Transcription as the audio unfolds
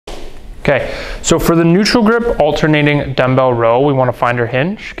Okay, so for the neutral grip alternating dumbbell row, we want to find our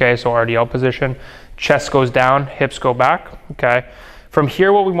hinge. Okay, so RDL position, chest goes down, hips go back. Okay, from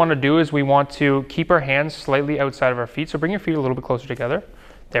here what we want to do is we want to keep our hands slightly outside of our feet. So bring your feet a little bit closer together.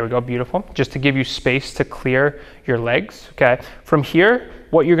 There we go, beautiful. Just to give you space to clear your legs. Okay, from here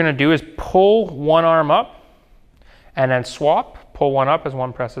what you're going to do is pull one arm up and then swap. Pull one up as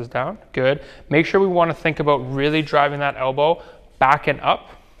one presses down. Good. Make sure we want to think about really driving that elbow back and up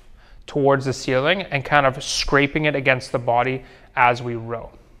towards the ceiling and kind of scraping it against the body as we row.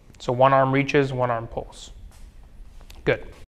 So one arm reaches, one arm pulls. Good.